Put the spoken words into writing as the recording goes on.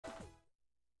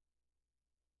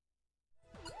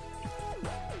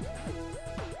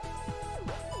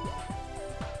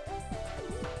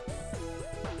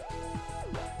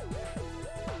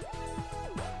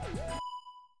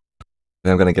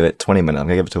Then I'm gonna give it 20 minutes. I'm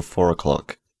gonna give it till 4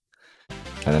 o'clock.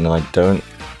 And then if I don't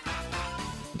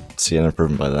see an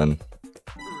improvement by then,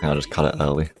 I'll just cut it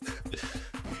early.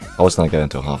 I was gonna go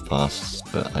until past,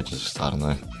 but I don't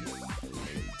know.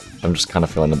 I'm just kind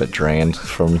of feeling a bit drained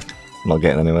from not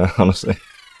getting anywhere, honestly.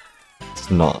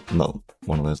 It's not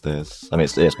one of those days. I mean,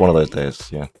 it's one of those days,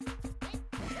 yeah.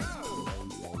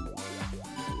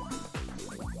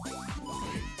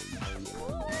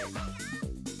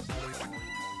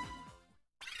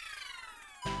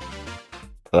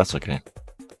 But that's okay.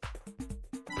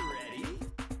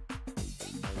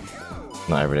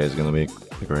 Not every day is gonna be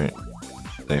a great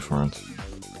day for us.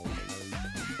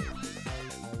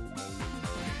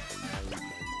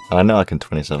 And I know I can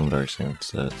 27 very soon,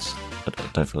 so I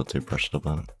don't feel too pressured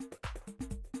about it.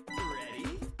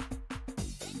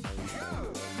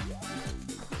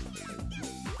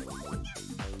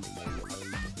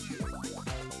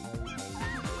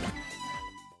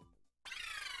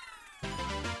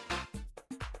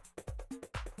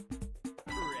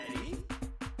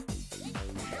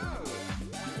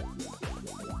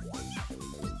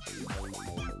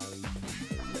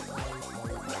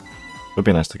 It would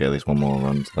be nice to get at least one more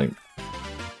run, like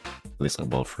at least like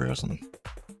World 3 or something.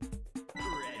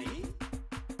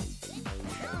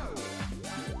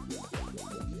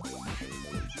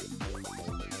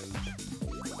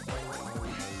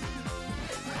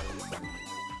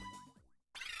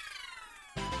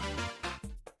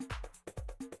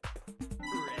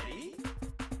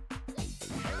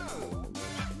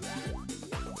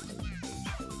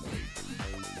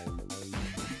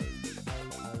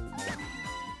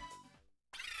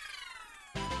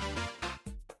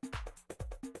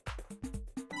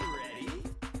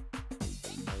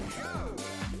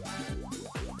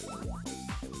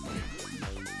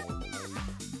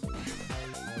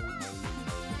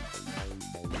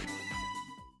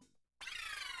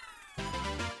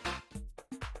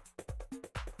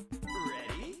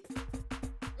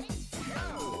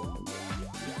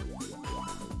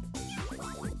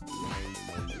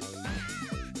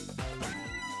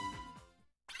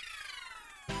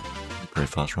 Pretty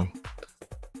fast run.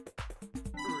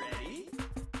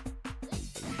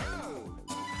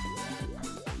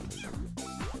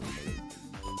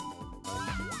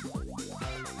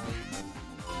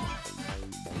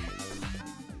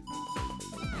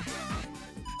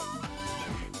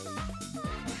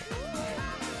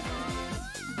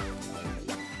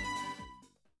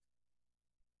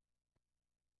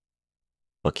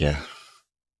 Fuck yeah.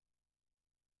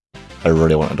 I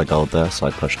really wanted a gold there, so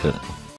I pushed it.